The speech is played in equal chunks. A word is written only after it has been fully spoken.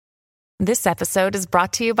This episode is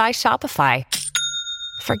brought to you by Shopify.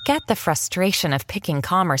 Forget the frustration of picking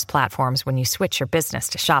commerce platforms when you switch your business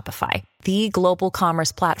to Shopify, the global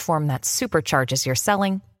commerce platform that supercharges your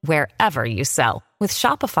selling wherever you sell. With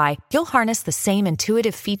Shopify, you'll harness the same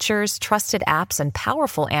intuitive features, trusted apps, and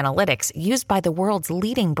powerful analytics used by the world's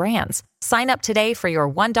leading brands. Sign up today for your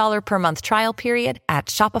 $1 per month trial period at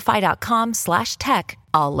shopify.com/tech,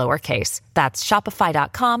 all lowercase. That's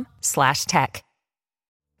shopify.com/tech.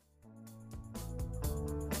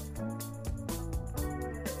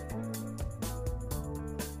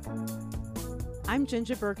 I'm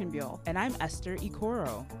JinJa Birkenbeuel. And I'm Esther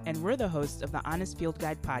Ikoro, and we're the hosts of the Honest Field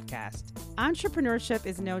Guide podcast. Entrepreneurship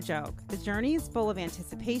is no joke. The journey is full of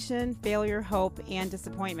anticipation, failure, hope, and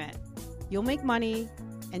disappointment. You'll make money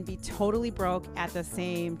and be totally broke at the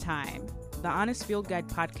same time. The Honest Field Guide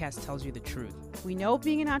podcast tells you the truth. We know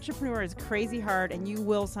being an entrepreneur is crazy hard, and you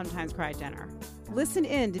will sometimes cry dinner. Listen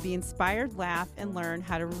in to be inspired, laugh, and learn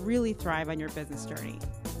how to really thrive on your business journey.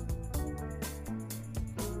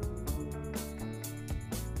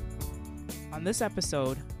 On this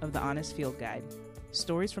episode of the Honest Field Guide,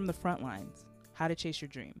 stories from the front lines, how to chase your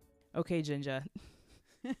dream. Okay, JinJa.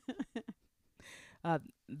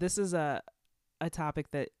 This is a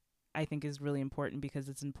topic that I think is really important because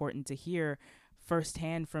it's important to hear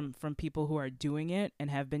firsthand from people who are doing it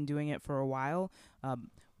and have been doing it for a while,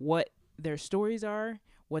 what their stories are,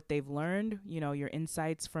 what they've learned, your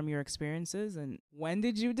insights from your experiences. And when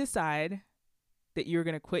did you decide that you're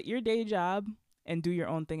going to quit your day job and do your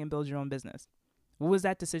own thing and build your own business? What was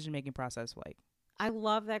that decision-making process like? I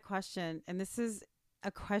love that question. And this is a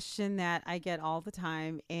question that I get all the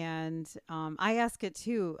time. And I ask it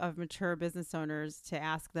too of mature business owners to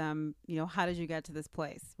ask them, how did you get to this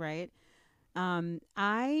place, right?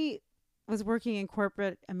 I was working in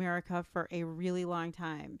corporate America for a really long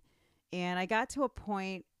time. And I got to a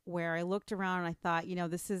point where I looked around and I thought,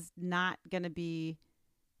 this is not going to be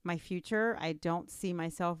my future. I don't see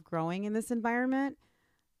myself growing in this environment.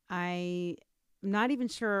 I'm not even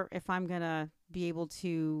sure if I'm going to be able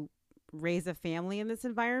to raise a family in this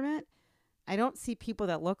environment. I don't see people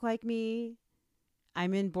that look like me.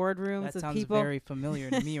 I'm in boardrooms with people. That sounds very familiar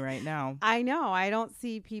to me right now. I know. I don't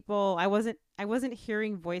see people. I wasn't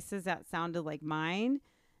hearing voices that sounded like mine.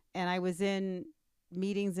 And I was in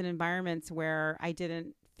meetings and environments where I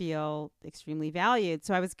didn't feel extremely valued.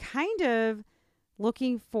 So I was kind of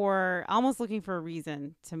almost looking for a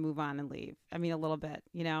reason to move on and leave. I mean, a little bit,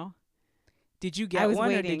 Did you get one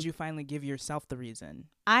waiting. Or did you finally give yourself the reason?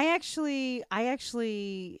 I actually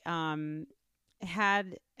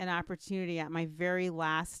had an opportunity at my very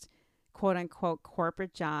last quote unquote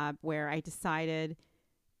corporate job where I decided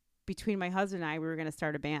between my husband and I, we were going to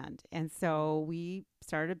start a band. And so we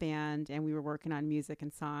started a band and we were working on music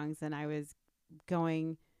and songs, and I was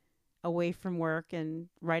going away from work and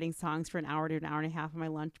writing songs for an hour to an hour and a half on my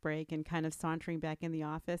lunch break and kind of sauntering back in the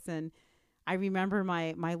office. And I remember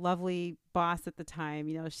my lovely boss at the time,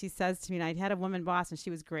 she says to me, and I had a woman boss and she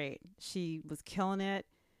was great. She was killing it.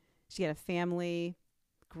 She had a family,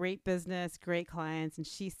 great business, great clients. And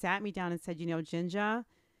she sat me down and said, JinJa,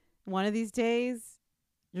 one of these days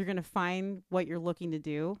you're going to find what you're looking to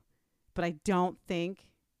do, but I don't think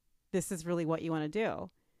this is really what you want to do.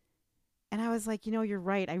 And I was like, you're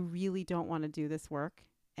right. I really don't want to do this work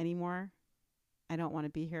anymore. I don't want to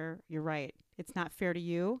be here. You're right. It's not fair to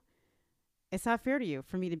you. It's not fair to you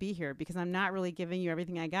for me to be here because I'm not really giving you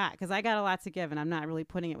everything I got, because I got a lot to give and I'm not really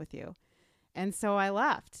putting it with you. And so I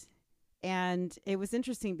left. And it was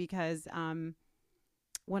interesting because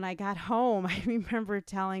when I got home, I remember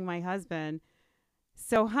telling my husband,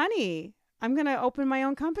 so honey, I'm going to open my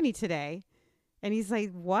own company today. And he's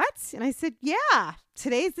like, what? And I said, yeah,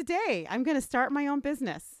 today's the day. I'm going to start my own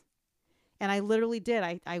business. And I literally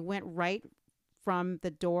did. I went right from the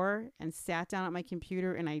door and sat down at my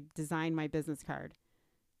computer and I designed my business card.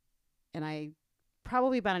 And I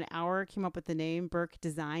probably about an hour came up with the name Birk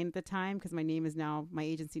Design at the time, because my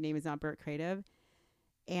agency name is now Birk Creative.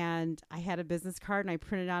 And I had a business card and I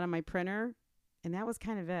printed it out on my printer. And that was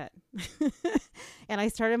kind of it. And I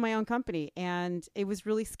started my own company, and it was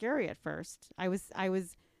really scary at first. I was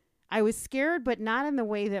scared, but not in the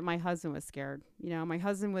way that my husband was scared. My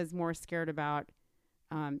husband was more scared about,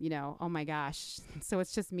 oh my gosh, so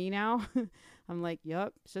it's just me now. I'm like,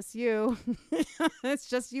 yep, it's just you. It's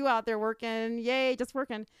just you out there working. Yay, just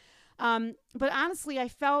working. But honestly, I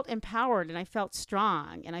felt empowered and I felt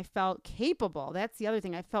strong and I felt capable. That's the other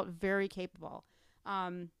thing. I felt very capable.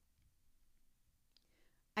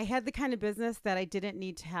 I had the kind of business that I didn't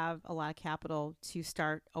need to have a lot of capital to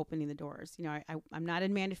start opening the doors. I'm not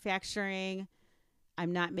in manufacturing.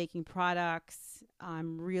 I'm not making products.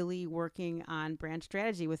 I'm really working on brand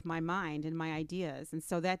strategy with my mind and my ideas. And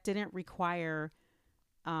so that didn't require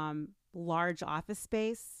large office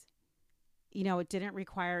space. You know, it didn't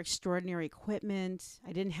require extraordinary equipment.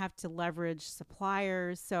 I didn't have to leverage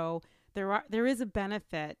suppliers. So there is a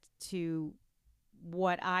benefit to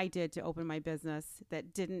what I did to open my business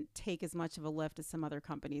that didn't take as much of a lift as some other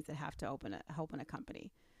companies that have to open a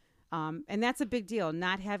company. And that's a big deal.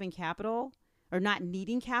 Not having capital or not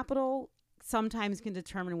needing capital sometimes can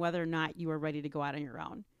determine whether or not you are ready to go out on your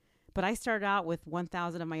own. But I started out with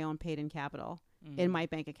 $1,000 of my own paid in capital in my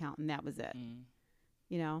bank account, and that was it.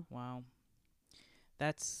 You know? Wow.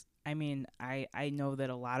 That's, I mean, I know that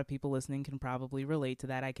a lot of people listening can probably relate to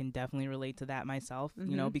that. I can definitely relate to that myself,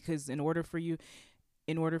 you know, because in order for you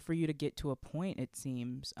to get to a point, it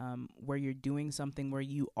seems, where you're doing something where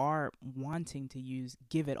you are wanting to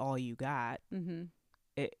give it all you got,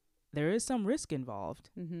 there is some risk involved,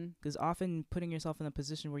 because often putting yourself in a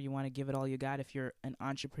position where you want to give it all you got, if you're an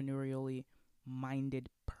entrepreneurially minded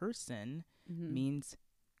person, means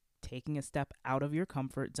taking a step out of your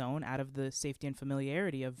comfort zone, out of the safety and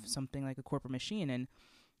familiarity of something like a corporate machine,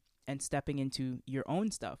 and stepping into your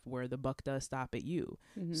own stuff where the buck does stop at you.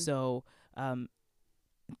 So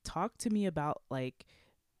talk to me about like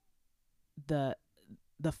the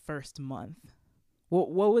first month. What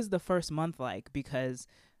was the first month like? Because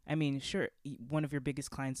I mean, sure, one of your biggest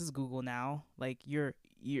clients is Google now. Like you're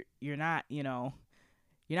not, you know,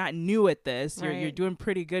 you're not new at this. Right. You're doing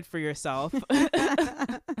pretty good for yourself.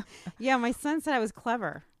 Yeah, my son said I was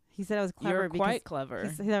clever. He said I was clever. You're quite clever.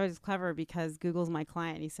 He said I was clever because Google's my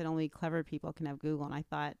client. He said only clever people can have Google. And I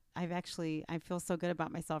thought, I feel so good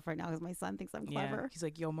about myself right now because my son thinks I'm clever. Yeah. He's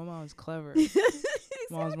like, yo, my mom's clever.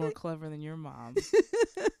 Mom's more clever than your mom.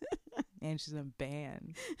 And she's in a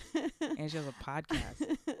band. And she has a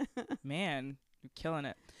podcast. Man, you're killing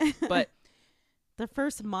it. But the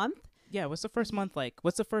first month? Yeah, what's the first month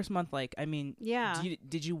like? I mean, yeah.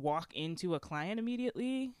 Did you walk into a client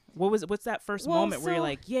immediately? What's that first moment where you're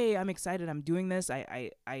like, yay, I'm excited, I'm doing this.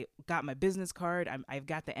 I got my business card. I've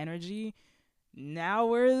got the energy. Now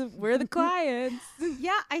we're the clients.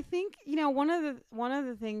 Yeah, I think, you know, one of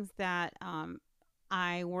the things that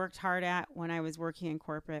I worked hard at when I was working in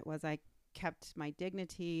corporate was I kept my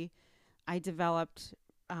dignity. I developed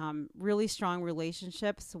really strong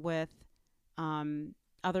relationships with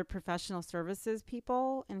other professional services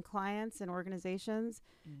people and clients and organizations.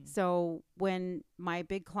 So when my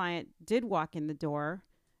big client did walk in the door,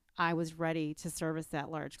 I was ready to service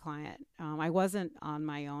that large client. I wasn't on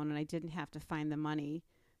my own, and I didn't have to find the money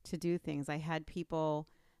to do things. I had people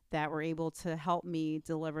that were able to help me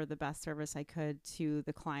deliver the best service I could to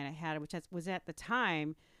the client I had, which was at the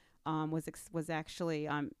time was actually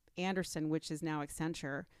Anderson, which is now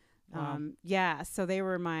Accenture. Wow. Yeah, so they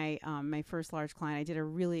were my first large client. I did a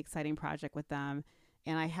really exciting project with them,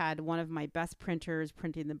 and I had one of my best printers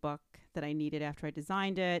printing the book that I needed after I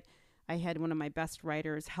designed it. I had one of my best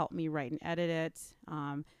writers help me write and edit it.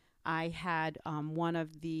 I had one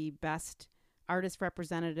of the best artist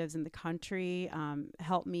representatives in the country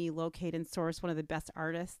help me locate and source one of the best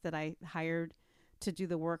artists that I hired to do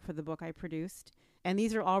the work for the book I produced. And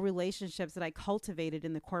these are all relationships that I cultivated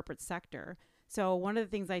in the corporate sector. So one of the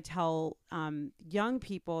things I tell young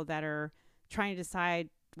people that are trying to decide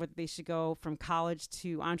whether they should go from college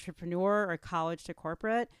to entrepreneur or college to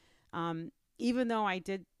corporate, even though I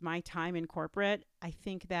did my time in corporate, I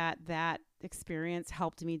think that experience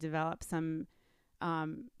helped me develop some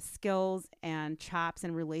skills and chops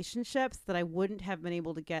and relationships that I wouldn't have been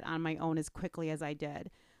able to get on my own as quickly as I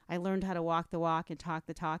did. I learned how to walk the walk and talk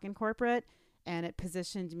the talk in corporate, and it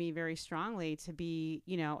positioned me very strongly to be,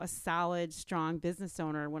 you know, a solid, strong business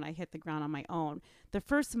owner when I hit the ground on my own. The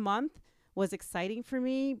first month was exciting for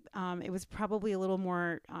me. It was probably a little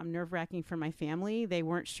more nerve-wracking for my family. They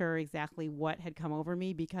weren't sure exactly what had come over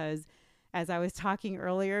me because, as I was talking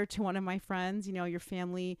earlier to one of my friends, you know, your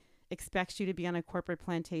family expects you to be on a corporate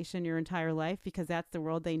plantation your entire life because that's the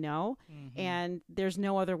world they know. And there's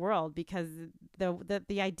no other world, because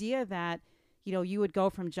the idea that, you know, you would go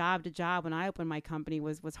from job to job when I opened my company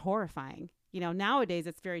was horrifying. You know, nowadays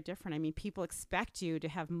it's very different. I mean, people expect you to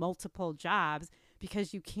have multiple jobs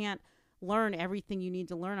because you can't learn everything you need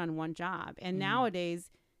to learn on one job. And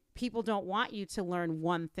nowadays people don't want you to learn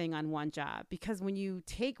one thing on one job, because when you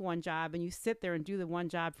take one job and you sit there and do the one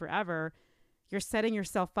job forever, you're setting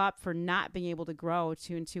yourself up for not being able to grow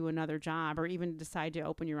into another job or even decide to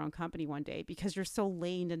open your own company one day because you're so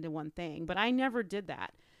laned into one thing. But I never did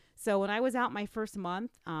that. So when I was out my first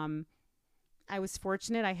month, I was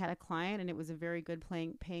fortunate. I had a client, and it was a very good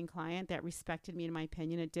paying client that respected me, in my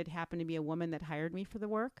opinion. It did happen to be a woman that hired me for the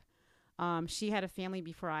work. She had a family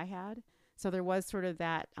before I had. So there was sort of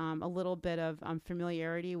that, a little bit of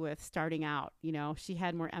familiarity with starting out. You know, she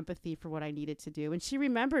had more empathy for what I needed to do. And she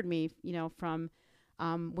remembered me, you know, from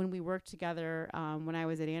when we worked together when I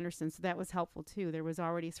was at Anderson. So that was helpful too. There was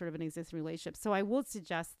already sort of an existing relationship. So I will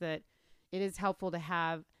suggest that it is helpful to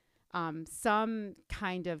have some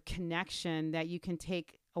kind of connection that you can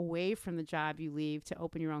take away from the job you leave to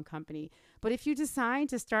open your own company. But if you decide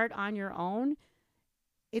to start on your own,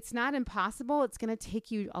 it's not impossible. It's going to take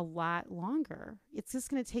you a lot longer. It's just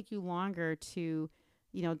going to take you longer to,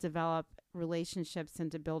 you know, develop relationships and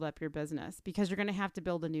to build up your business, because you're going to have to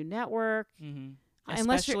build a new network.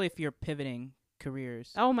 Especially if you're pivoting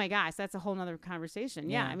careers. Oh my gosh, that's a whole nother conversation.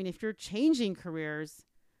 Yeah. I mean, if you're changing careers,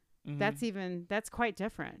 that's quite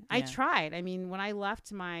different. I tried. I mean, when I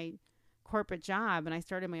left my corporate job and I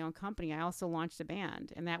started my own company, I also launched a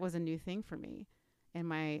band, and that was a new thing for me. And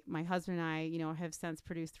my husband and I, you know, have since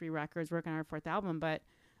produced 3 records, working on our 4th album. But,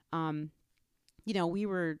 you know, we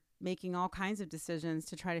were making all kinds of decisions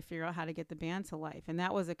to try to figure out how to get the band to life. And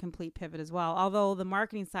that was a complete pivot as well. Although the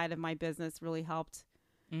marketing side of my business really helped,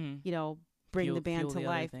 you know, bring the band to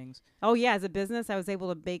life. Oh yeah. As a business, I was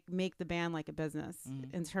able to make the band like a business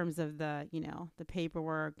in terms of the, you know, the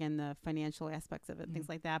paperwork and the financial aspects of it, things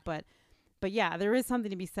like that. But yeah, there is something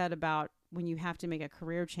to be said about when you have to make a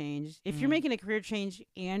career change. If you're making a career change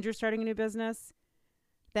and you're starting a new business,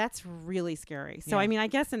 that's really scary. So, I mean, I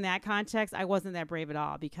guess in that context, I wasn't that brave at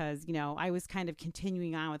all, because, you know, I was kind of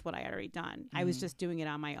continuing on with what I had already done. I was just doing it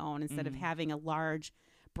on my own instead of having a large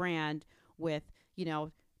brand with, you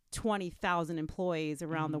know, 20,000 employees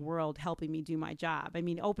around the world helping me do my job. I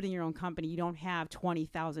mean, opening your own company, you don't have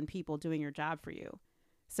 20,000 people doing your job for you.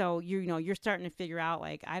 So you're starting to figure out,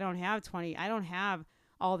 like, I don't have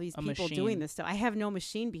all these people doing this stuff. I have no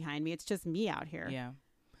machine behind me. It's just me out here. Yeah.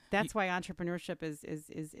 That's why entrepreneurship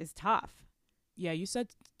is tough. Yeah, you said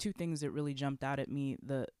 2 things that really jumped out at me.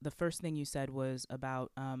 The first thing you said was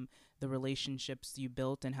about the relationships you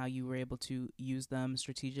built and how you were able to use them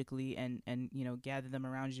strategically and you know, gather them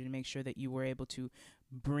around you to make sure that you were able to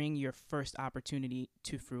bring your first opportunity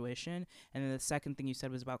to fruition. And then the second thing you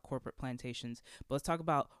said was about corporate plantations. But let's talk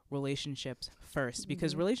about relationships first,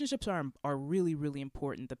 because relationships are really, really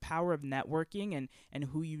important. The power of networking and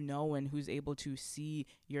who you know and who's able to see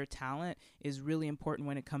your talent is really important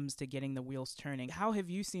when it comes to getting the wheels turning. How have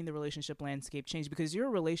you seen the relationship landscape change? Because you're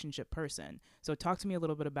a relationship person. So talk to me a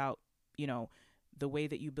little bit about, you know, the way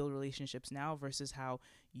that you build relationships now versus how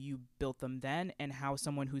you built them then, and how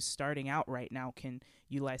someone who's starting out right now can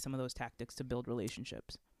utilize some of those tactics to build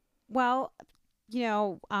relationships. Well, you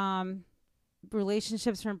know,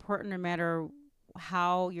 relationships are important no matter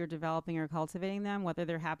how you're developing or cultivating them, whether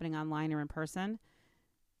they're happening online or in person.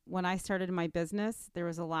 When I started my business, there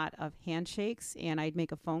was a lot of handshakes, and I'd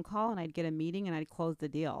make a phone call and I'd get a meeting and I'd close the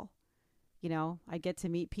deal. You know, I get to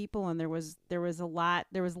meet people, and there was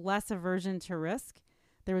less aversion to risk.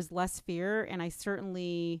 There was less fear. And I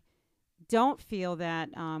certainly don't feel that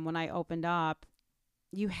when I opened up,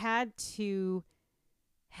 you had to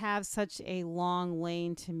have such a long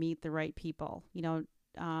lane to meet the right people. You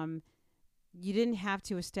know, you didn't have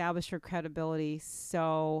to establish your credibility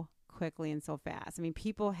so quickly and so fast. I mean,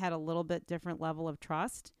 people had a little bit different level of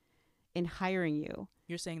trust in hiring you.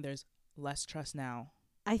 You're saying there's less trust now?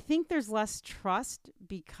 I think there's less trust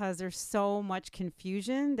because there's so much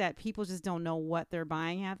confusion that people just don't know what they're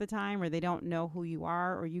buying half the time, or they don't know who you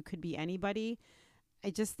are, or you could be anybody.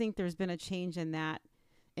 I just think there's been a change in that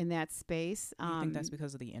space. You think that's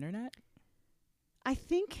because of the internet? I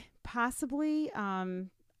think possibly.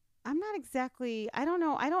 I'm not exactly. I don't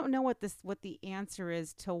know. I don't know what the answer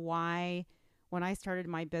is to why, when I started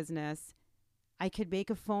my business, I could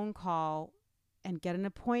make a phone call and get an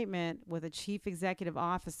appointment with a chief executive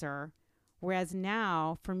officer. Whereas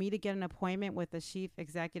now, for me to get an appointment with a chief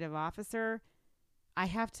executive officer, I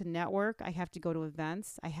have to network. I have to go to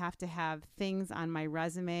events. I have to have things on my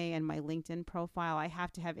resume and my LinkedIn profile. I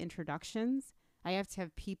have to have introductions. I have to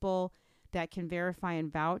have people that can verify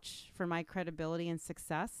and vouch for my credibility and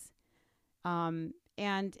success.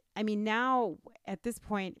 And I mean, now at this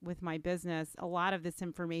point with my business, a lot of this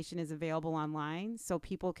information is available online, so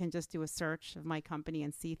people can just do a search of my company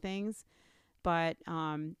and see things. But,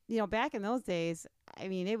 you know, back in those days, I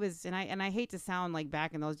mean, it was, and I hate to sound like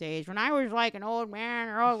back in those days, when I was like an old man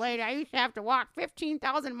or old lady, I used to have to walk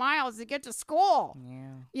 15,000 miles to get to school. Yeah.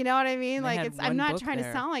 You know what I mean? Like, I'm not trying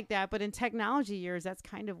to sound like that, but in technology years, that's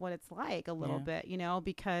kind of what it's like a little bit, you know,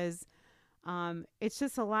 because it's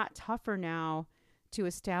just a lot tougher now to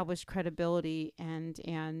establish credibility and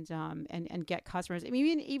get customers. I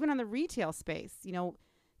mean, even on the retail space,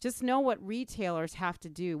 just know what retailers have to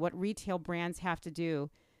do, what retail brands have to do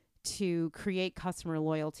to create customer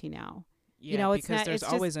loyalty now. Yeah, because there's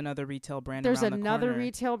always another retail brand around the corner. There's another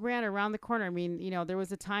retail brand around the corner. I mean, there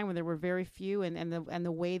was a time when there were very few, and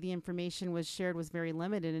the way the information was shared was very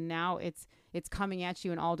limited, and now it's coming at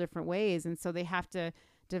you in all different ways, and so they have to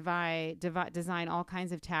design all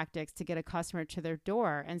kinds of tactics to get a customer to their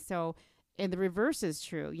door. And so, and the reverse is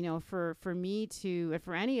true. For me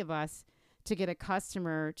for any of us to get a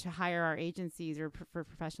customer to hire our agencies or for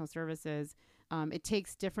professional services, it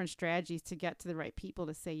takes different strategies to get to the right people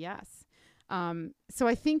to say yes. So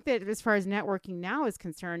I think that as far as networking now is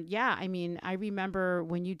concerned, I mean, I remember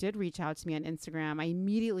when you did reach out to me on Instagram, I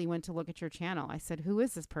immediately went to look at your channel. I said, who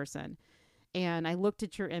is this person? And I looked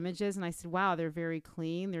at your images and I said, wow, they're very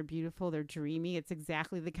clean. They're beautiful. They're dreamy. It's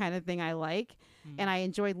exactly the kind of thing I like. Mm. And I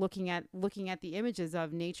enjoyed looking at the images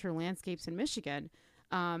of nature landscapes in Michigan.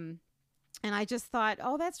 And I just thought,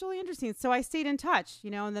 oh, that's really interesting. So I stayed in touch,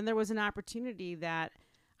 and then there was an opportunity that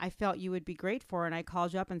I felt you would be great for. And I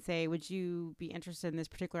called you up and say, would you be interested in this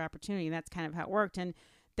particular opportunity? And that's kind of how it worked. And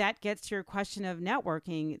that gets to your question of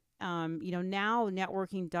networking. Now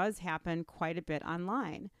networking does happen quite a bit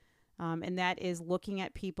online. And that is looking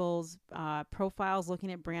at people's profiles,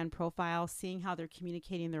 looking at brand profiles, seeing how they're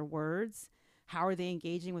communicating their words, how are they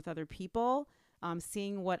engaging with other people,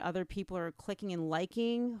 seeing what other people are clicking and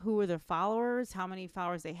liking, who are their followers, how many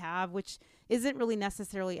followers they have, which isn't really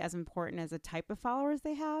necessarily as important as the type of followers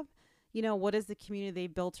they have. What is the community they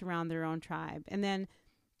built around their own tribe? And then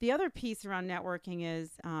the other piece around networking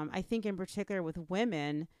is, I think in particular with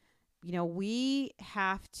women, we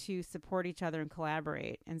have to support each other and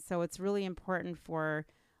collaborate. And so it's really important for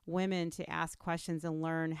women to ask questions and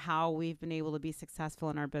learn how we've been able to be successful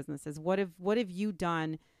in our businesses. What have you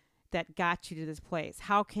done that got you to this place?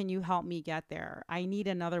 How can you help me get there? I need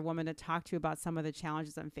another woman to talk to about some of the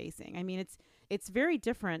challenges I'm facing. I mean, it's very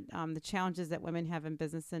different, the challenges that women have in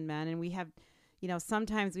business and men. And we have,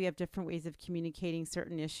 sometimes we have different ways of communicating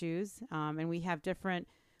certain issues. And we have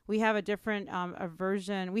a different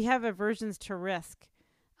aversion. We have aversions to risk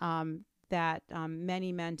that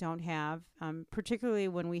many men don't have, particularly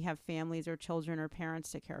when we have families or children or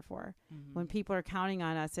parents to care for. Mm-hmm. When people are counting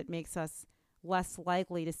on us, it makes us less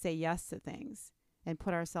likely to say yes to things and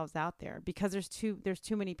put ourselves out there because there's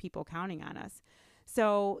too many people counting on us.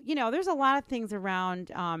 So, there's a lot of things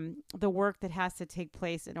around the work that has to take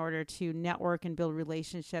place in order to network and build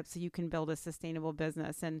relationships so you can build a sustainable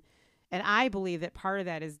business. And I believe that part of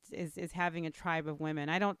that is having a tribe of women.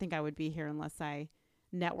 I don't think I would be here unless I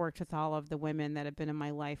networked with all of the women that have been in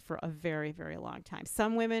my life for a very, very long time.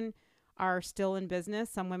 Some women are still in business.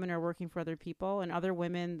 Some women are working for other people, and other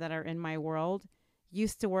women that are in my world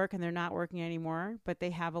used to work and they're not working anymore, but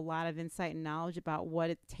they have a lot of insight and knowledge about what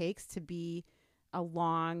it takes to be a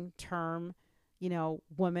long-term,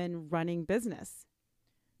 woman running business.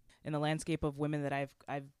 In the landscape of women that I've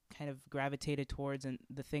kind of gravitated towards and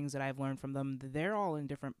the things that I've learned from them, they're all in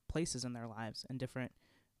different places in their lives and different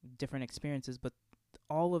experiences, but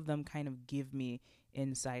all of them kind of give me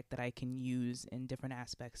insight that I can use in different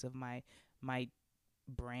aspects of my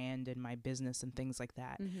brand and my business and things like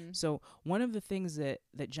that. Mm-hmm. So one of the things that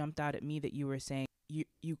jumped out at me that you were saying,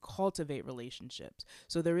 you cultivate relationships.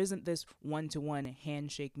 So there isn't this one-to-one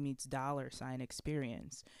handshake meets dollar sign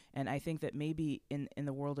experience. And I think that maybe in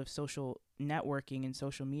the world of social networking and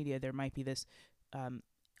social media, there might be this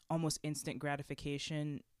almost instant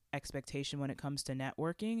gratification expectation when it comes to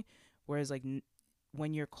networking. Whereas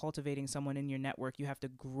when you're cultivating someone in your network, you have to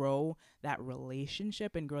grow that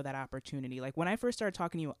relationship and grow that opportunity. Like when I first started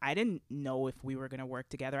talking to you, I didn't know if we were going to work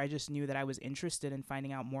together. I just knew that I was interested in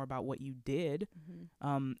finding out more about what you did.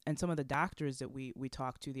 Mm-hmm. And some of the doctors that we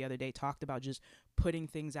talked to the other day talked about just putting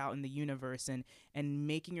things out in the universe and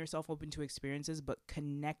making yourself open to experiences, but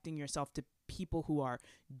connecting yourself to people who are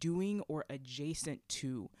doing or adjacent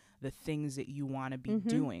to the things that you want to be mm-hmm.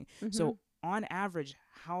 doing. Mm-hmm. So on average,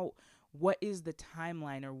 what is the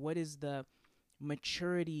timeline or what is the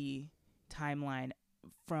maturity timeline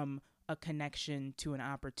from a connection to an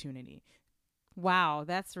opportunity? Wow,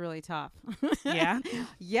 that's really tough. Yeah?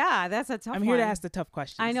 Yeah, that's a tough one. I'm here to ask the tough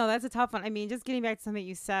questions. I know, that's a tough one. I mean, just getting back to something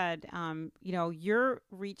you said, you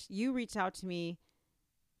reached out to me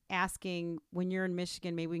asking when you're in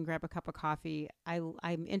Michigan, maybe we can grab a cup of coffee.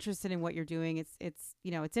 I'm interested in what you're doing. It's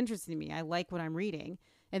interesting to me. I like what I'm reading.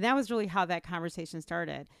 And that was really how that conversation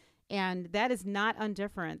started. And that is not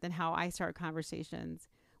undifferent than how I start conversations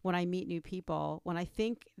when I meet new people. When I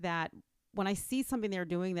see something they're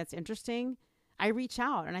doing that's interesting, I reach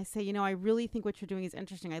out and I say, you know, I really think what you're doing is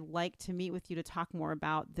interesting. I'd like to meet with you to talk more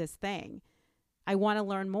about this thing. I want to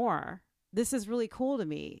learn more. This is really cool to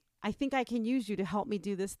me. I think I can use you to help me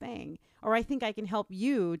do this thing. Or I think I can help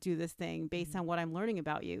you do this thing based on what I'm learning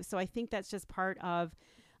about you. So I think that's just part of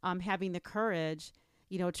having the courage,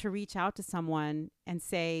 you know, to reach out to someone and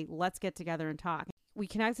say, let's get together and talk. We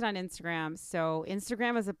connected on Instagram. So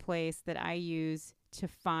Instagram is a place that I use to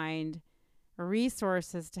find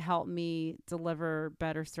resources to help me deliver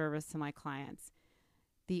better service to my clients.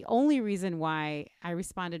 The only reason why I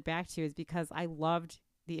responded back to you is because I loved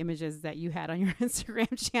the images that you had on your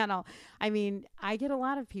Instagram channel. I mean, I get a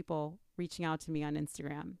lot of people reaching out to me on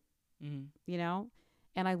Instagram, you know,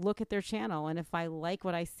 and I look at their channel, and if I like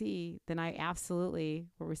what I see, then I absolutely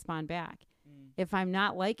will respond back. If I'm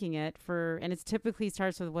not liking it and it typically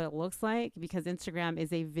starts with what it looks like, because Instagram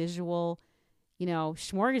is a visual, you know,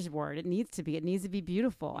 smorgasbord. It needs to be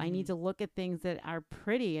beautiful. I need to look at things that are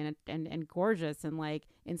pretty and gorgeous and like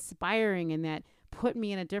inspiring and that put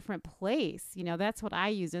me in a different place. You know, that's what I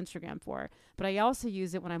use Instagram for. But I also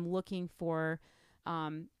use it when I'm looking for,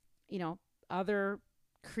 you know, other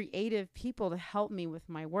creative people to help me with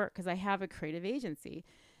my work, because I have a creative agency.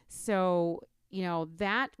 So, you know,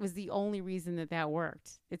 that was the only reason that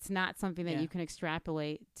worked. It's not something that you can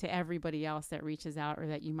extrapolate to everybody else that reaches out or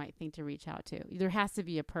that you might think to reach out to. There has to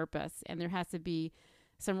be a purpose, and there has to be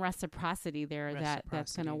some reciprocity there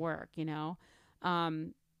that's going to work, you know.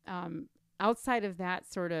 Outside of that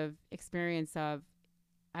sort of experience of,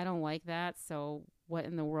 I don't like that, so what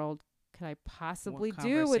in the world could I possibly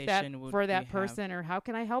do with that for that person, or how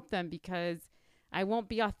can I help them? Because I won't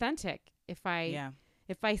be authentic if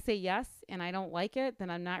I say yes and I don't like it, then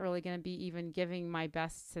I'm not really going to be even giving my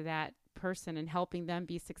best to that person and helping them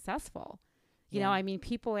be successful. You know, I mean,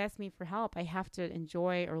 people ask me for help. I have to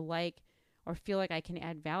enjoy or like or feel like I can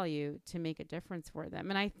add value to make a difference for them.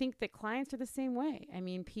 And I think that clients are the same way. I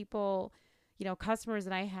mean, people, you know, customers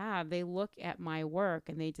that I have, they look at my work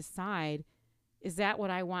and they decide, is that what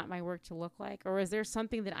I want my work to look like? Or is there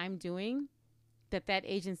something that I'm doing that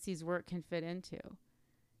agency's work can fit into?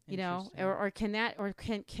 You know, or can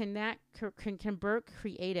Birk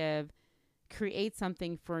Creative create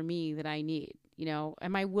something for me that I need? You know,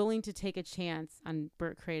 am I willing to take a chance on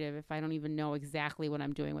Birk Creative if I don't even know exactly what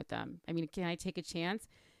I'm doing with them? I mean, can I take a chance?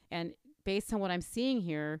 And based on what I'm seeing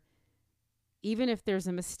here, even if there's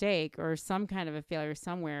a mistake or some kind of a failure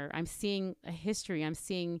somewhere, I'm seeing a history. I'm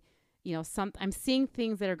seeing, you know, I'm seeing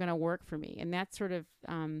things that are going to work for me. And that's sort of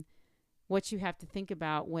what you have to think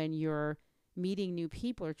about when you're meeting new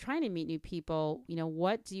people or trying to meet new people. You know,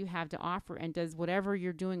 what do you have to offer, and does whatever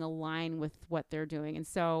you're doing align with what they're doing? And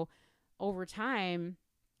so over time,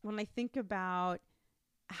 when I think about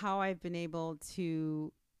how I've been able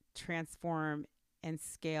to transform and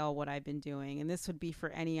scale what I've been doing, and this would be for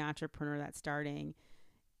any entrepreneur that's starting,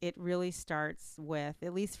 it really starts with,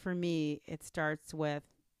 at least for me, it starts with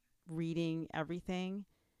reading everything,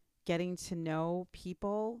 getting to know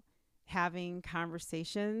people, having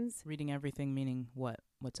conversations. Reading everything meaning what?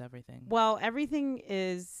 What's everything? Well, everything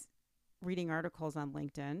is reading articles on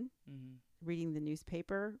LinkedIn, reading the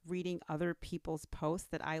newspaper, reading other people's posts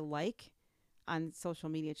that I like on social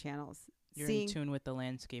media channels. You're in tune with the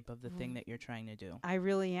landscape of the thing that you're trying to do. I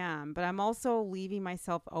really am. But I'm also leaving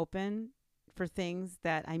myself open for things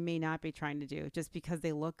that I may not be trying to do just because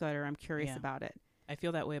they look good or I'm curious about it. I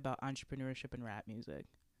feel that way about entrepreneurship and rap music.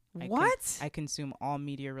 What? I consume all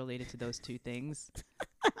media related to those two things.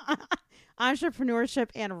 Entrepreneurship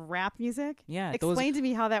and rap music? Yeah. Explain to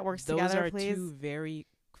me how that works together, please. Those are two very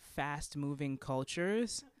fast-moving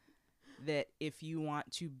cultures that if you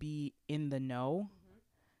want to be in the know,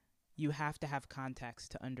 you have to have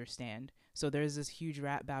context to understand. So there's this huge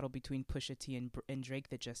rap battle between Pusha T and Drake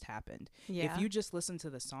that just happened. Yeah. If you just listen to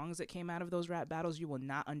the songs that came out of those rap battles, you will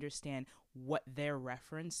not understand what they're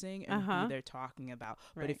referencing and who they're talking about.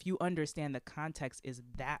 Right. But if you understand the context is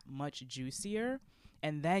that much juicier,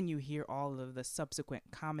 and then you hear all of the subsequent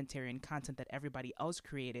commentary and content that everybody else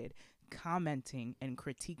created, commenting and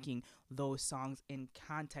critiquing those songs in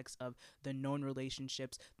context of the known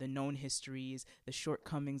relationships, the known histories, the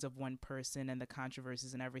shortcomings of one person and the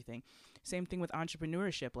controversies and everything. Same thing with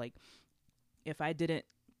entrepreneurship. Like, if I didn't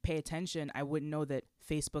pay attention, I wouldn't know that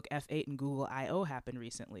Facebook F8 and Google I/O happened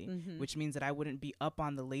recently, which means that I wouldn't be up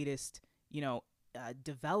on the latest,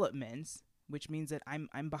 developments, which means that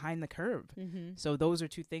I'm behind the curve. So those are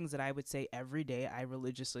two things that I would say every day I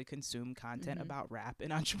religiously consume content about rap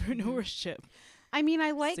and entrepreneurship. I mean,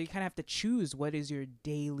 So you kind of have to choose what is your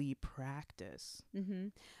daily practice.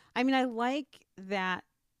 I mean, I like that,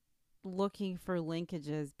 looking for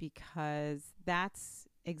linkages, because that's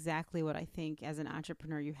exactly what I think as an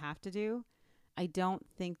entrepreneur you have to do. I don't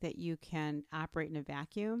think that you can operate in a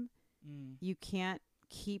vacuum. You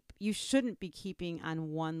shouldn't be keeping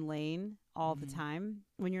on one lane all the time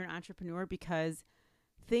when you're an entrepreneur, because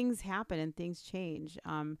things happen and things change.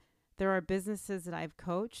 There are businesses that I've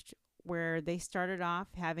coached where they started off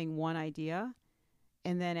having one idea,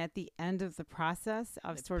 and then at the end of the process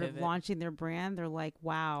of They sort pivot. of launching their brand, they're like,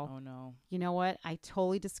 wow, Oh no. you know what? I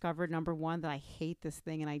totally discovered, number one, that I hate this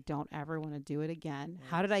thing and I don't ever want to do it again. Right.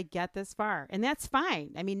 How did I get this far? And that's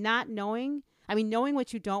fine. I mean, knowing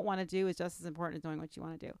what you don't want to do is just as important as knowing what you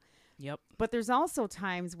want to do. Yep. But there's also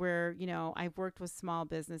times where, I've worked with small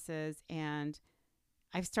businesses and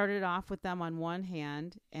I've started off with them on one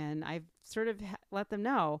hand, and I've sort of let them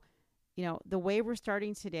know, the way we're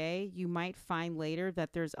starting today, you might find later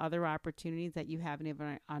that there's other opportunities that you haven't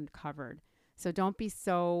even uncovered. So don't be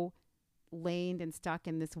so laned and stuck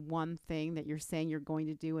in this one thing that you're saying you're going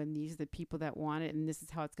to do, and these are the people that want it, and this is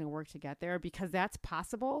how it's going to work to get there, because that's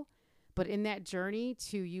possible. But in that journey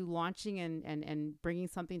to you launching and bringing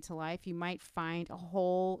something to life, you might find a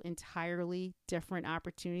whole entirely different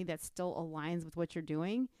opportunity that still aligns with what you're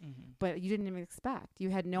doing, but you didn't even expect. You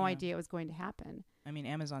had no idea it was going to happen. I mean,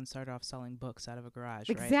 Amazon started off selling books out of a garage,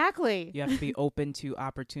 Exactly. right? You have to be open to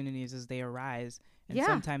opportunities as they arise. And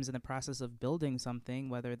sometimes in the process of building something,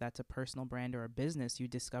 whether that's a personal brand or a business, you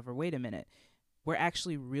discover, wait a minute, we're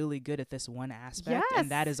actually really good at this one aspect. Yes. And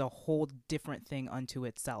that is a whole different thing unto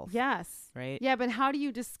itself. Yes. Right? Yeah, but how do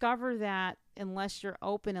you discover that unless you're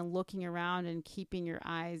open and looking around and keeping your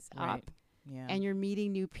eyes up? Yeah. And you're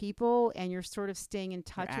meeting new people and you're sort of staying in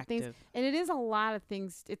touch with things. And it is a lot of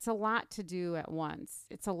things. It's a lot to do at once.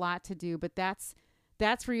 It's a lot to do, but that's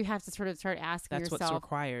where you have to sort of start asking yourself. That's what's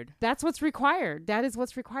required. That's what's required. That is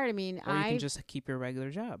what's required. I mean, or you can just keep your regular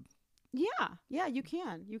job. Yeah, you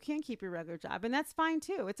can. You can keep your regular job, and that's fine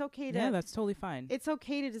too. It's okay to. Yeah, that's totally fine. It's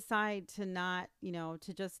okay to decide to not,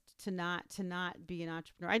 to not be an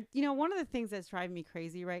entrepreneur. One of the things that's driving me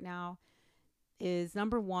crazy right now is,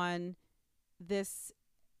 number one, this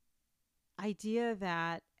idea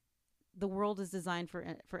that the world is designed for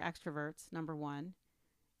extroverts, number one,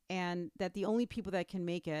 and that the only people that can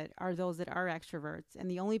make it are those that are extroverts,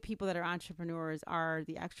 and the only people that are entrepreneurs are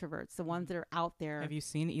the extroverts, the ones that are out there. Have you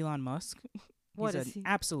seen Elon Musk? What He's is an he?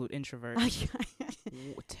 absolute introvert.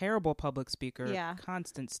 Terrible public speaker. Yeah.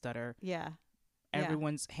 Constant stutter. Yeah.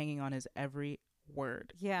 Everyone's hanging on his every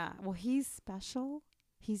word. Yeah. Well, he's special.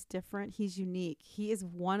 He's different. He's unique. He is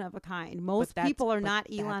one of a kind. Most people are not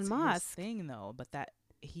Elon Musk. His thing, though, but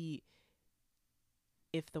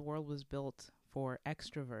if the world was built for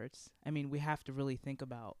extroverts, I mean, we have to really think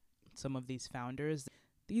about some of these founders.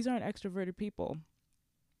 These aren't extroverted people.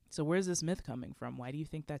 So where's this myth coming from? Why do you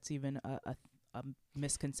think that's even a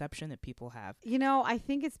misconception that people have? I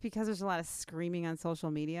think it's because there's a lot of screaming on social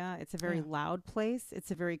media. It's a very loud place.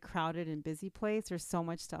 It's a very crowded and busy place. There's so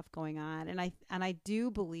much stuff going on. And I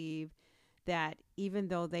do believe that even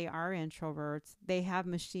though they are introverts, they have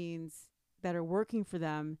machines that are working for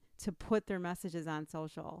them to put their messages on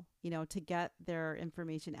social, to get their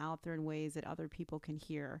information out there in ways that other people can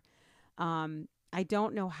hear. I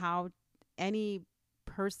don't know how any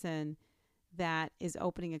person that is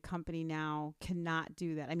opening a company now cannot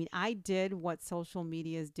do that. I mean, I did what social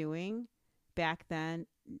media is doing back then,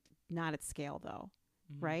 not at scale though,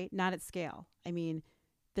 right? Not at scale. I mean,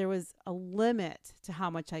 there was a limit to how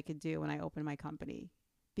much I could do when I opened my company,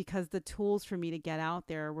 because the tools for me to get out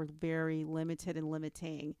there were very limited and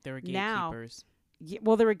limiting. There were gatekeepers.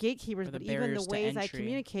 There were gatekeepers, but even the ways I entry.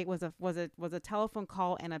 communicate was a telephone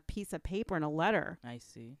call and a piece of paper and a letter. I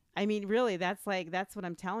see. I mean, really, that's what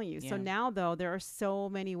I'm telling you. Yeah. So now, though, there are so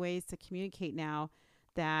many ways to communicate now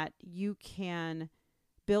that you can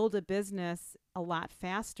build a business a lot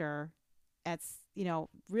faster.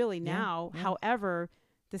 Really now. Yeah. However,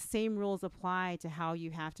 the same rules apply to how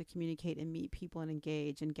you have to communicate and meet people and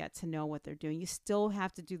engage and get to know what they're doing. You still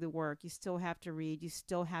have to do the work. You still have to read. You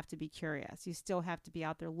still have to be curious. You still have to be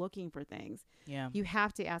out there looking for things. Yeah. You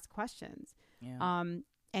have to ask questions. Yeah.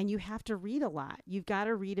 And you have to read a lot. You've got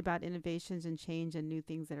to read about innovations and change and new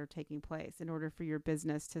things that are taking place in order for your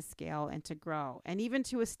business to scale and to grow and even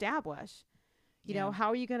to establish.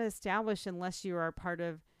 How are you going to establish unless you are part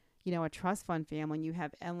of a trust fund family and you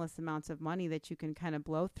have endless amounts of money that you can kind of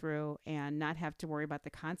blow through and not have to worry about the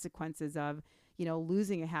consequences of,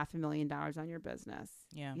 losing $500,000 on your business.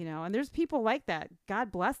 Yeah. And there's people like that.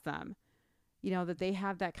 God bless them, that they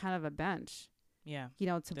have that kind of a bench, Yeah.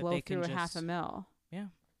 To blow through $500,000. Yeah.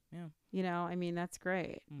 Yeah. I mean, that's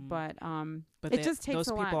great. But it just takes those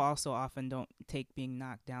a lot. people also often don't take being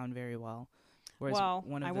knocked down very well. Whereas well,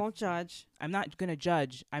 I won't judge. I'm not going to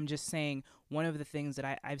judge. I'm just saying one of the things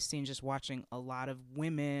that I've seen just watching a lot of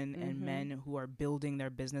women and men who are building their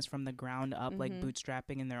business from the ground up, like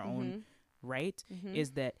bootstrapping in their own right,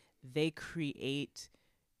 is that they create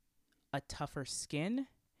a tougher skin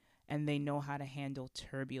and they know how to handle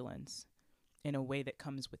turbulence in a way that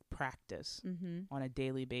comes with practice on a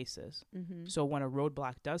daily basis. So when a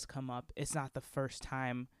roadblock does come up, it's not the first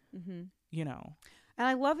time, you know. And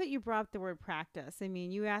I love that you brought up the word practice. I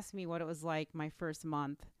mean, you asked me what it was like my first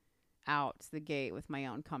month out the gate with my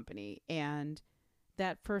own company. And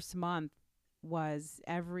that first month was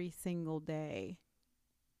every single day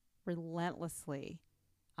relentlessly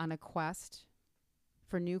on a quest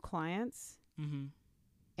for new clients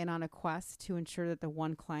and on a quest to ensure that the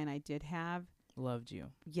one client I did have loved you.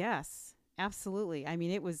 Yes, absolutely. I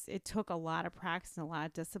mean, it took a lot of practice and a lot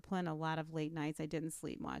of discipline, a lot of late nights. I didn't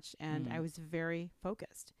sleep much and I was very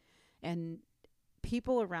focused. And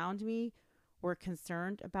people around me were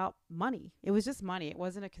concerned about money. It was just money. It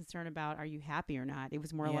wasn't a concern about, are you happy or not? It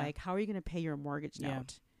was more like, how are you going to pay your mortgage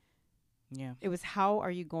note? Yeah. It was, how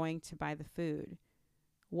are you going to buy the food?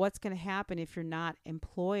 What's going to happen if you're not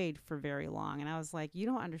employed for very long? And I was like, you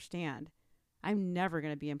don't understand. I'm never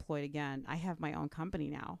going to be employed again. I have my own company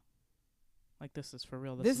now. Like, this is for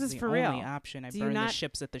real. This is for the real. only option. I burn the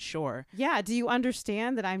ships at the shore. Yeah. Do you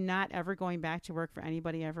understand that I'm not ever going back to work for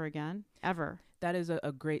anybody ever again? Ever. That is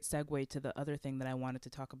a great segue to the other thing that I wanted to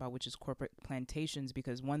talk about, which is corporate plantations,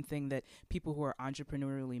 because one thing that people who are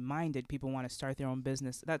entrepreneurially minded, people want to start their own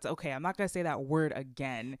business. That's okay. I'm not going to say that word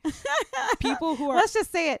again. People who are... Let's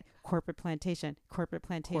just say it. Corporate plantation. Corporate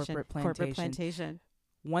plantation. Corporate plantation.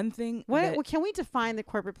 One thing... Can we define the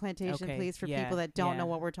corporate plantation, please, for people that don't know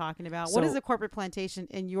what we're talking about? So, what is a corporate plantation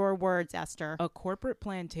in your words, Esther? A corporate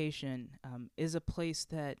plantation is a place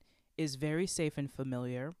that is very safe and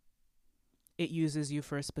familiar. It uses you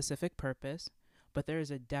for a specific purpose, but there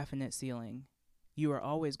is a definite ceiling. You are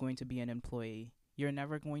always going to be an employee. You're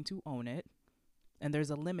never going to own it. And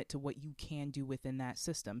there's a limit to what you can do within that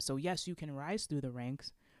system. So yes, you can rise through the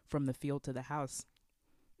ranks from the field to the house.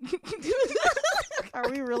 Are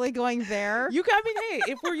we really going there? Hey,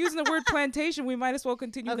 if we're using the word plantation, we might as well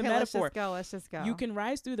continue the metaphor. Let's just go. You can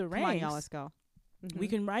rise through the ranks. Come on, y'all, let's go. We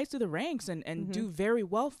can rise through the ranks and do very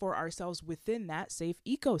well for ourselves within that safe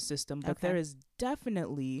ecosystem. But there is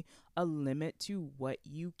definitely a limit to what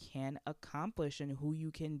you can accomplish and who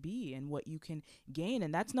you can be and what you can gain.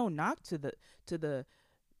 And that's no knock to the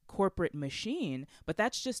corporate machine. But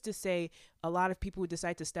that's just to say a lot of people who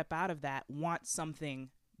decide to step out of that want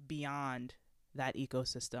something beyond that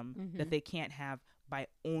ecosystem that they can't have by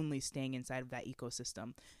only staying inside of that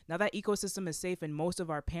ecosystem. Now, that ecosystem is safe, and most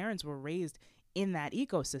of our parents were raised in that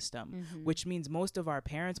ecosystem, which means most of our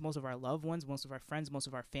parents, most of our loved ones, most of our friends, most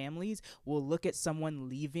of our families will look at someone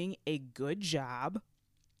leaving a good job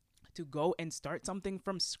to go and start something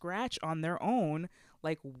from scratch on their own.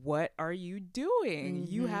 Like, what are you doing?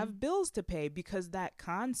 You have bills to pay, because that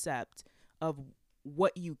concept of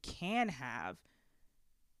what you can have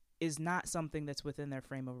is not something that's within their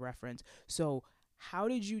frame of reference. So how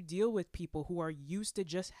did you deal with people who are used to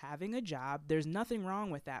just having a job? There's nothing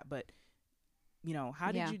wrong with that, but you know,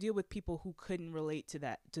 how did you deal with people who couldn't relate to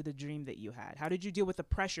that, to the dream that you had? How did you deal with the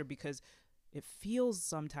pressure? Because it feels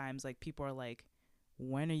sometimes like people are like,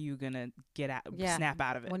 when are you going to snap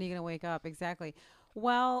out of it? When are you going to wake up? Exactly.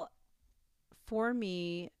 Well, for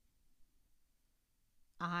me,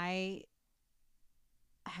 I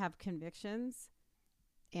have convictions,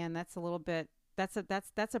 and that's a little bit, that's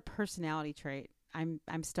a personality trait.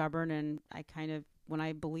 I'm stubborn, and I kind of, when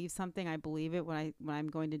I believe something, I believe it. When I'm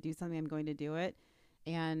going to do something, I'm going to do it.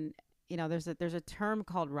 And you know, there's a term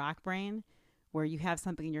called rock brain, where you have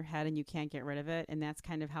something in your head and you can't get rid of it. And that's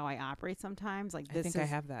kind of how I operate sometimes. Like, I think I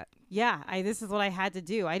have that. Yeah, this is what I had to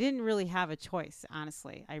do. I didn't really have a choice,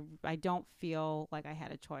 honestly. I don't feel like I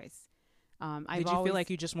had a choice. Did you feel like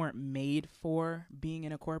you just weren't made for being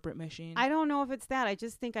in a corporate machine? I don't know if it's that. I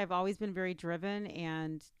just think I've always been very driven,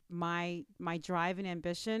 and my drive and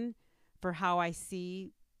ambition for how I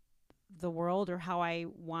see the world, or how I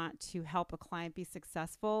want to help a client be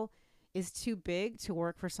successful, is too big to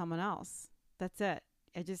work for someone else. That's it.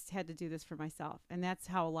 I just had to do this for myself. And that's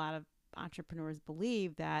how a lot of entrepreneurs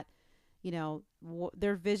believe, that, you know,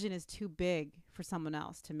 their vision is too big for someone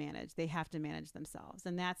else to manage. They have to manage themselves.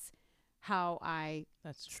 And that's how I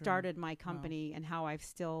started my company, and how I've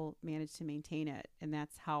still managed to maintain it. And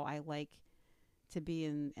that's how I like to be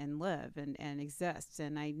and live and exist.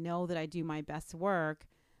 And I know that I do my best work,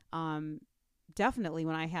 definitely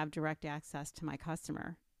when I have direct access to my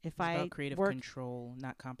customer. If It's about creative work, control,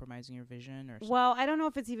 not compromising your vision or something. well, I don't know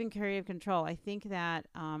if it's even creative control. I think that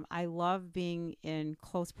I love being in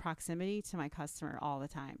close proximity to my customer all the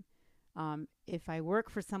time. If I work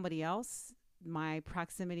for somebody else, my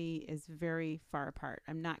proximity is very far apart.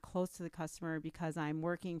 I'm not close to the customer because I'm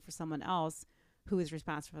working for someone else who is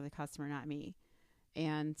responsible for the customer, not me.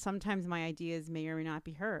 And sometimes my ideas may or may not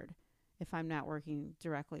be heard if I'm not working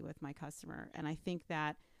directly with my customer. And I think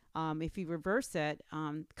that if you reverse it,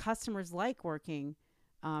 customers like working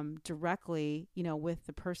directly, with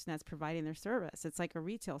the person that's providing their service. It's like a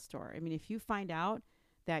retail store. I mean, if you find out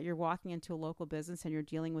that you're walking into a local business and you're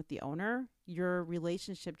dealing with the owner, your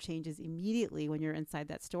relationship changes immediately when you're inside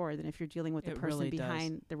that store than if you're dealing with the person really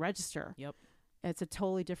behind the register. Yep. It's a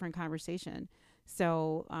totally different conversation.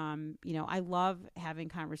 So, I love having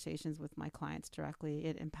conversations with my clients directly.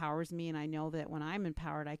 It empowers me, and I know that when I'm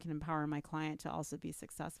empowered, I can empower my client to also be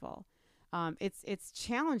successful. It's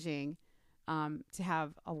challenging to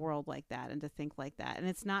have a world like that and to think like that. And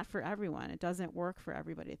it's not for everyone. It doesn't work for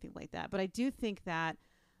everybody to think like that. But I do think that,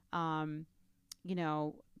 for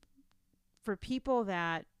people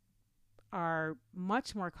that are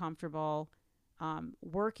much more comfortable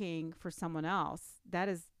working for someone else, that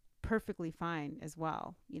is perfectly fine as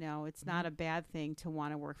well. It's not a bad thing to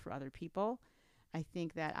want to work for other people. I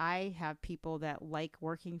think that I have people that like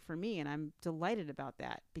working for me, and I'm delighted about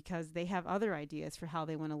that because they have other ideas for how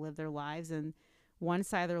they want to live their lives. And one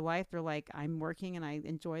side of their life, they're like, I'm working and I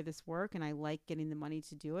enjoy this work and I like getting the money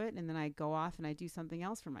to do it. And then I go off and I do something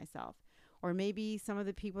else for myself. Or maybe some of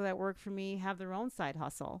the people that work for me have their own side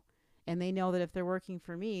hustle. And they know that if they're working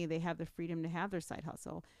for me, they have the freedom to have their side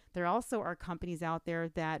hustle. There also are companies out there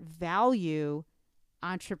that value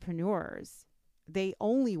entrepreneurs. They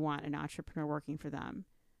only want an entrepreneur working for them.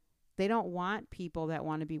 They don't want people that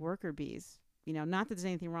want to be worker bees. Not that there's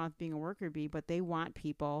anything wrong with being a worker bee, but they want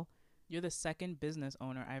people. You're the second business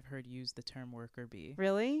owner I've heard use the term worker bee.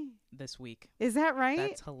 Really? This week. Is that right?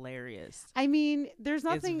 That's hilarious. I mean, there's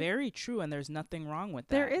nothing. It's very true, and there's nothing wrong with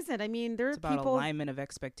that. There isn't. I mean, there are people. It's about people. alignment of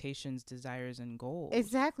expectations, desires, and goals.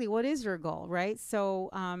 Exactly. What is your goal, right? So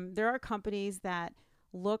there are companies that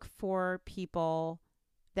look for people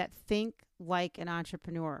that think like an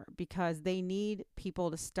entrepreneur because they need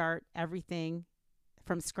people to start everything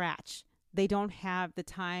from scratch. They don't have the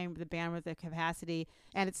time, the bandwidth, the capacity,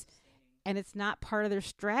 and it's not part of their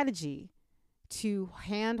strategy to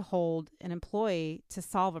handhold an employee to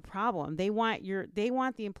solve a problem. They want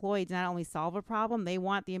the employee to not only solve a problem, they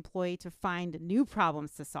want the employee to find new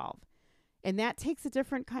problems to solve. And that takes a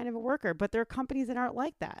different kind of a worker. But there are companies that aren't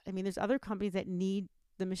like that. I mean, there's other companies that need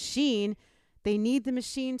the machine. They need the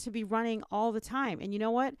machine to be running all the time. And you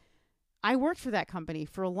know what? I worked for that company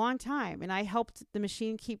for a long time and I helped the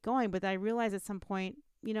machine keep going. But I realized at some point,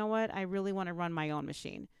 you know what? I really want to run my own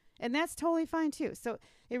machine. And that's totally fine too. So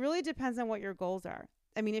it really depends on what your goals are.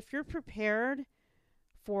 I mean, if you're prepared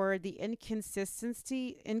for the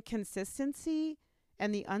inconsistency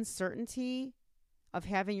and the uncertainty of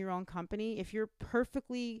having your own company, if you're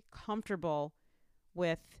perfectly comfortable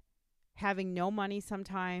with having no money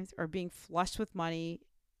sometimes or being flush with money,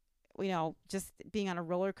 just being on a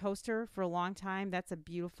roller coaster for a long time, that's a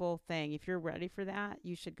beautiful thing. If you're ready for that,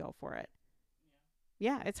 you should go for it.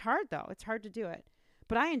 Yeah, it's hard though. It's hard to do it.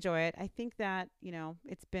 But I enjoy it. I think that,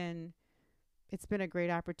 it's been a great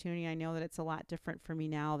opportunity. I know that it's a lot different for me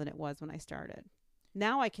now than it was when I started.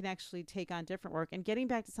 Now I can actually take on different work. And getting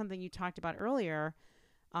back to something you talked about earlier,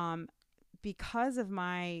 because of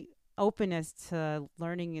my openness to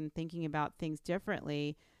learning and thinking about things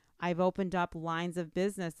differently, I've opened up lines of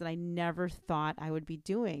business that I never thought I would be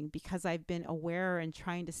doing because I've been aware and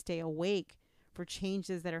trying to stay awake for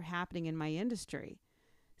changes that are happening in my industry.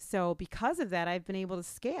 So because of that, I've been able to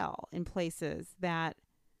scale in places that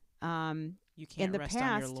you can't in the rest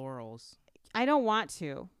past, on your laurels. I don't want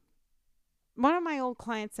to. One of my old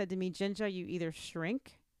clients said to me, JinJa, you either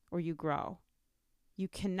shrink or you grow. You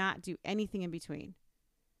cannot do anything in between.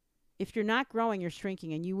 If you're not growing, you're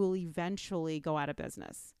shrinking, and you will eventually go out of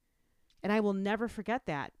business. And I will never forget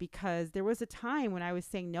that because there was a time when I was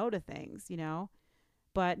saying no to things,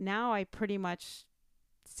 but now I pretty much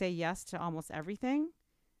say yes to almost everything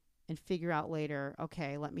and figure out later,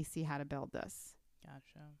 okay, let me see how to build this.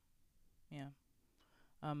 Gotcha. Yeah.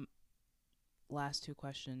 Last two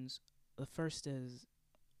questions. The first is,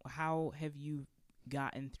 how have you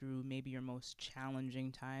gotten through maybe your most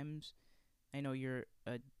challenging times? I know you're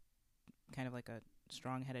a kind of like a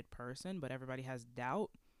strong-headed person, but everybody has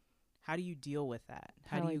doubt. How do you deal with that?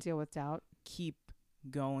 How do you deal with doubt? Keep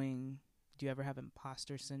going? Do you ever have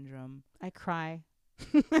imposter syndrome? I cry.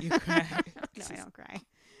 You cry? No, I don't cry.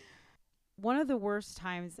 one of the worst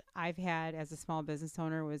times I've had as a small business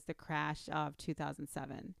owner was the crash of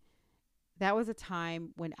 2007. That was a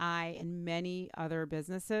time when I and many other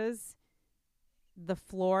businesses, the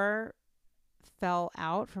floor fell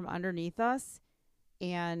out from underneath us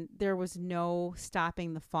and there was no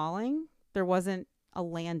stopping the falling. There wasn't a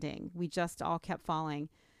landing. We just all kept falling.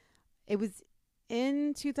 It was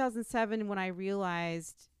in 2007 when I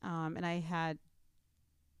realized, and I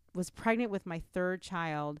was pregnant with my third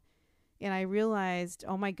child, and I realized,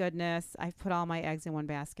 oh my goodness, I've put all my eggs in one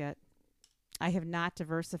basket. I have not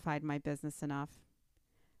diversified my business enough.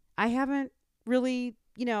 I haven't really,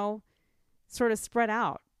 sort of spread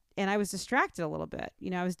out. And I was distracted a little bit.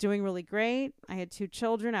 I was doing really great. I had 2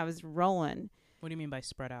 children. I was rolling. What do you mean by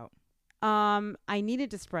spread out? I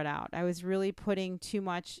needed to spread out. I was really putting too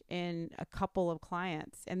much in a couple of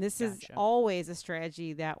clients. And this is always a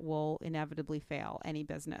strategy that will inevitably fail any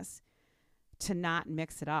business, to not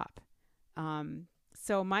mix it up.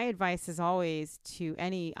 So my advice is always to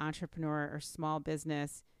any entrepreneur or small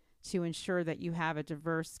business to ensure that you have a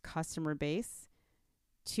diverse customer base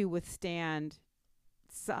to withstand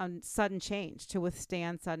sudden change,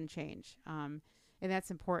 and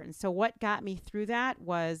that's important. So what got me through that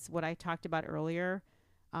was what I talked about earlier,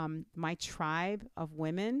 my tribe of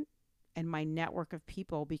women and my network of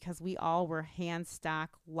people, because we all were hand,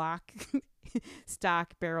 stock, lock,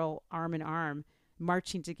 stock, barrel, arm in arm,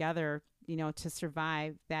 marching together, to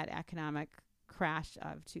survive that economic crash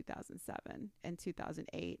of 2007 and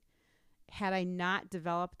 2008. Had I not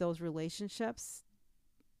developed those relationships,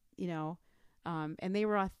 and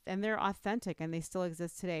they're authentic and they still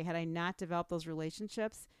exist today. Had I not developed those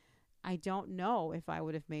relationships, I don't know if I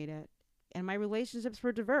would have made it. And my relationships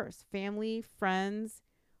were diverse: family, friends,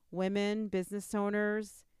 women, business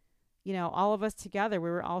owners, all of us together. We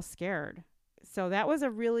were all scared. So that was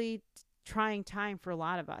a really trying time for a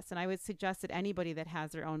lot of us. And I would suggest that anybody that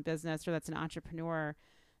has their own business or that's an entrepreneur,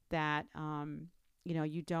 that,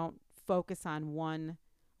 you don't focus on one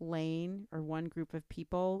lane or one group of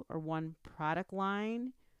people or one product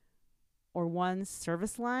line or one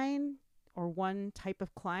service line or one type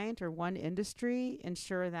of client or one industry.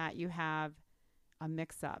 Ensure that you have a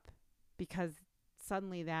mix-up, because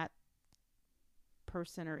suddenly that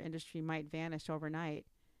person or industry might vanish overnight.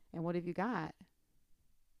 And what have you got?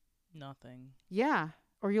 Nothing. Yeah.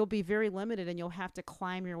 Or you'll be very limited and you'll have to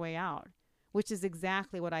climb your way out, which is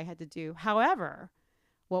exactly what I had to do. However,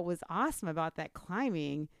 what was awesome about that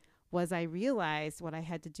climbing was I realized what I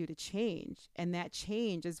had to do to change. And that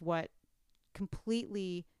change is what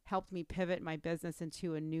completely helped me pivot my business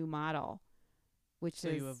into a new model, So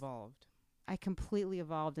you evolved. I completely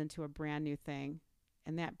evolved into a brand new thing.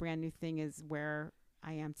 And that brand new thing is where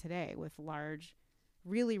I am today, with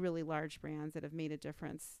really, really large brands that have made a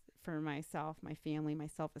difference for myself, my family, my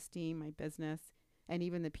self-esteem, my business, and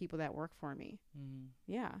even the people that work for me. Mm-hmm.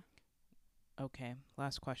 Yeah. Okay.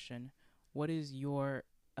 Last question. What is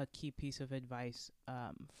a key piece of advice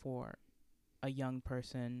for a young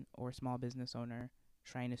person or small business owner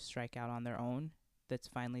trying to strike out on their own that's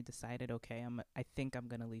finally decided, okay, I think I'm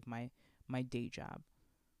going to leave my day job?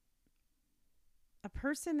 A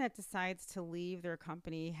person that decides to leave their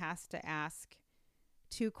company has to ask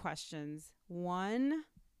 2 questions. One,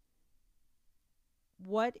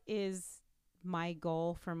 what is my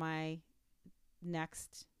goal for my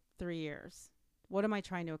next 3 years? What am I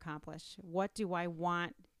trying to accomplish? What do I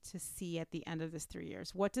want to see at the end of this 3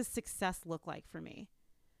 years? What does success look like for me?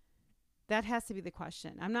 That has to be the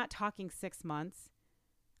question. I'm not talking 6 months.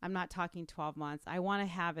 I'm not talking 12 months. I want to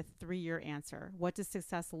have a 3-year answer. What does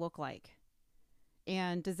success look like?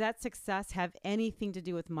 And does that success have anything to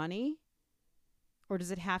do with money? Or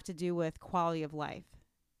does it have to do with quality of life?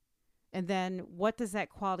 And then what does that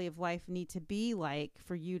quality of life need to be like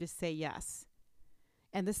for you to say yes?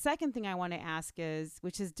 And the second thing I want to ask is,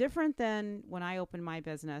 which is different than when I opened my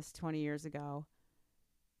business 20 years ago,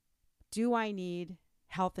 do I need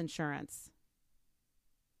health insurance?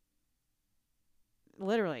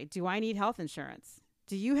 Literally, do I need health insurance?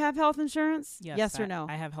 Do you have health insurance? Yes or no?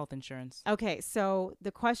 I have health insurance. Okay, so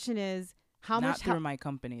the question is, how much? Not through my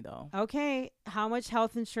company, though. Okay, how much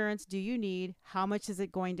health insurance do you need? How much is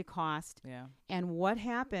it going to cost? Yeah. And what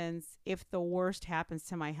happens if the worst happens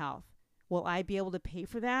to my health? Will I be able to pay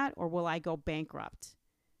for that, or will I go bankrupt?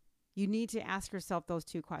 You need to ask yourself those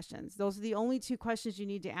 2 questions. Those are the only 2 questions you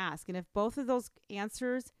need to ask. And if both of those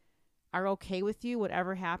answers are okay with you,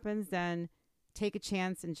 whatever happens, then take a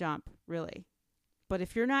chance and jump, really. But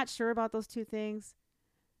if you're not sure about those 2 things,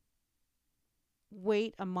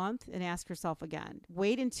 wait a month and ask yourself again.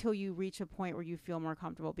 Wait until you reach a point where you feel more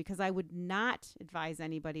comfortable, because I would not advise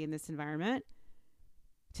anybody in this environment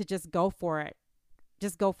to just go for it.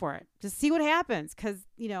 Just go for it. Just see what happens. Because,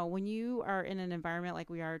 you know, when you are in an environment like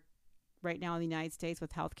we are right now in the United States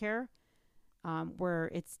with healthcare, where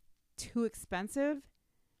it's too expensive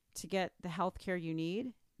to get the healthcare you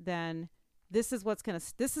need, then this is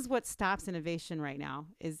what stops innovation right now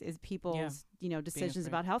is people's, decisions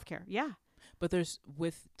about healthcare. Yeah. But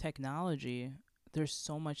with technology, there's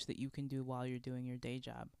so much that you can do while you're doing your day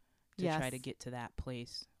job to try to get to that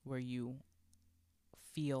place where you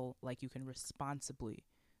feel like you can responsibly,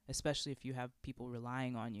 especially if you have people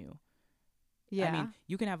relying on you. Yeah. I mean,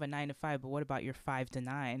 you can have a 9 to 5, but what about your 5 to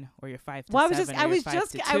 9 or your 5 to 7 or your 5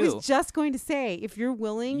 to 2? I was just going to say, if you're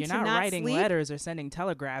willing you're to not writing sleep, letters or sending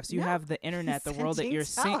telegraphs. You have the internet, the world at your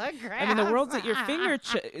the world's at your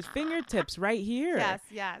fingertips right here.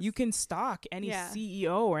 Yes. You can stalk any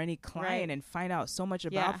CEO or any client and find out so much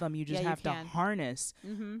about them. You just have to harness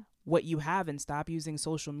what you have and stop using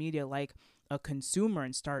social media like a consumer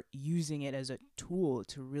and start using it as a tool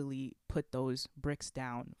to really put those bricks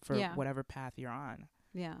down for whatever path you're on.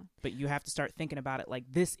 Yeah. But you have to start thinking about it like,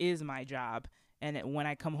 this is my job. And when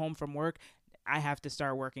I come home from work, I have to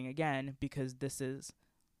start working again because this is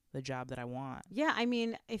the job that I want. Yeah. I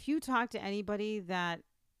mean, if you talk to anybody that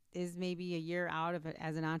is maybe a year out of it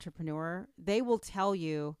as an entrepreneur, they will tell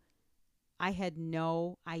you, I had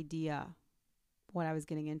no idea what I was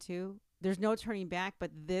getting into. There's no turning back,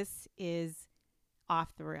 but this is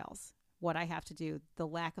off the rails. What I have to do, the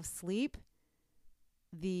lack of sleep,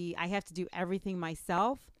 I have to do everything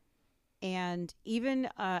myself. And even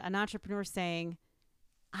an entrepreneur saying,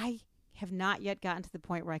 I have not yet gotten to the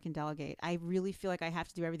point where I can delegate. I really feel like I have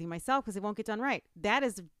to do everything myself because it won't get done right. That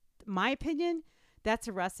is my opinion. That's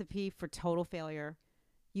a recipe for total failure.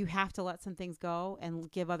 You have to let some things go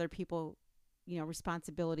and give other people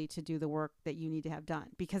responsibility to do the work that you need to have done,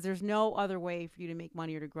 because there's no other way for you to make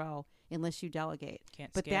money or to grow unless you delegate.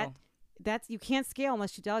 Scale. That's you can't scale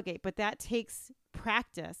unless you delegate, but that takes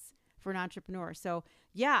practice for an entrepreneur. So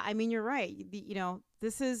yeah, I mean, you're right.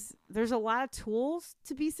 There's a lot of tools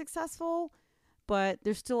to be successful, but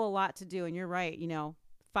there's still a lot to do. And you're right.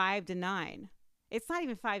 5 to 9. It's not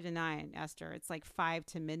even 5 to 9, Esther. It's like 5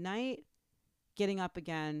 to midnight, getting up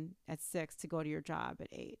again at 6 to go to your job at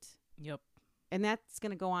 8. Yep. And that's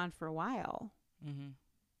going to go on for a while. Mm-hmm.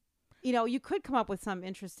 You could come up with some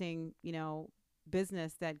interesting,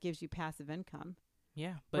 business that gives you passive income.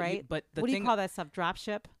 Yeah. But right? What do you call that stuff? Drop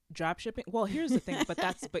shipping? Well, here's the thing.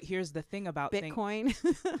 But here's the thing about Bitcoin.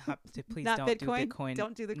 Please Not don't Bitcoin. do Bitcoin.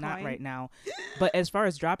 Don't do the coin. Not right now. But as far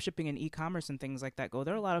as drop shipping and e-commerce and things like that go,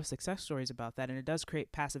 there are a lot of success stories about that, and it does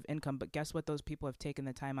create passive income. But guess what? Those people have taken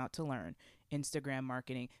the time out to learn Instagram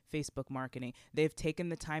marketing, Facebook marketing. They've taken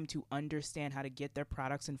the time to understand how to get their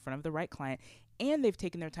products in front of the right client, and they've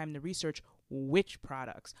taken their time to research which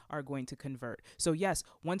products are going to convert. So yes,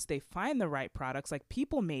 once they find the right products, like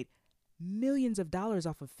people made millions of dollars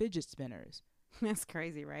off of fidget spinners. That's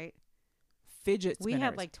crazy, right? Fidget spinners. We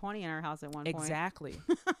had like 20 in our house at one point. Exactly.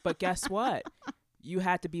 But guess what? You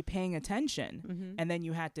had to be paying attention, and then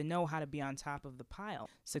you had to know how to be on top of the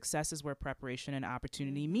pile. Success is where preparation and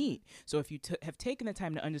opportunity meet. So if you have taken the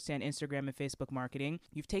time to understand Instagram and Facebook marketing,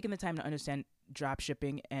 you've taken the time to understand drop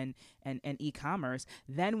shipping and e-commerce,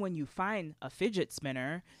 then when you find a fidget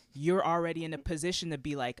spinner, you're already in a position to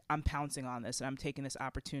be like, I'm pouncing on this and I'm taking this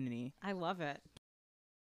opportunity. I love it.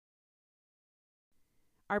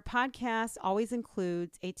 Our podcast always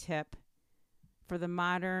includes a tip for the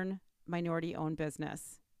modern minority-owned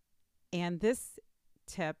business. And this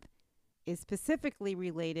tip is specifically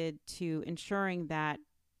related to ensuring that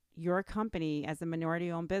your company as a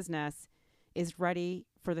minority-owned business is ready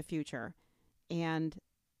for the future. And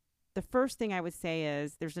the first thing I would say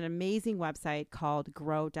is there's an amazing website called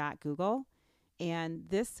grow.google. And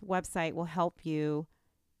this website will help you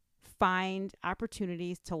find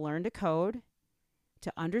opportunities to learn to code,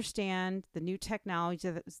 to understand the new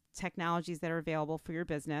technologies that are available for your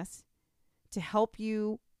business, to help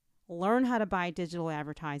you learn how to buy digital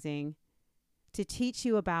advertising, to teach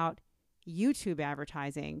you about YouTube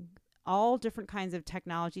advertising, all different kinds of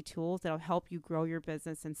technology tools that will help you grow your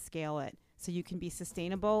business and scale it so you can be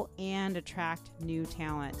sustainable and attract new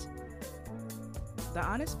talent. The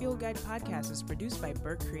Honest Field Guide podcast is produced by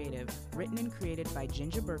Birk Creative, written and created by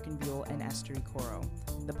JinJa Birkenbeuel and Esther Coro.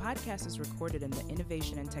 The podcast is recorded in the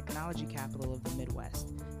innovation and technology capital of the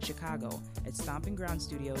Midwest, Chicago, at Stomping Ground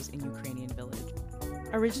Studios in Ukrainian Village.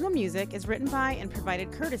 Original music is written by and provided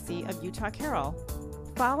courtesy of Utah Carol.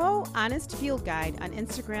 Follow Honest Field Guide on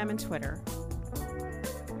Instagram and Twitter.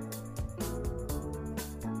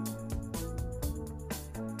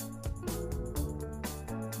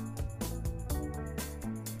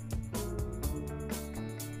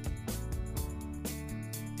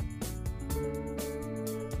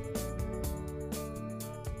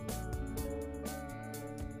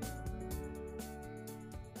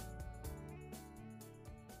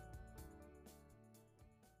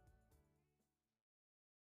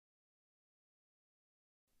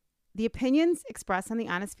 The opinions expressed on the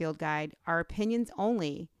Honest Field Guide are opinions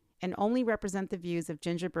only and only represent the views of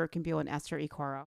JinJa, Birkenbeuel, and Esther Ikoro.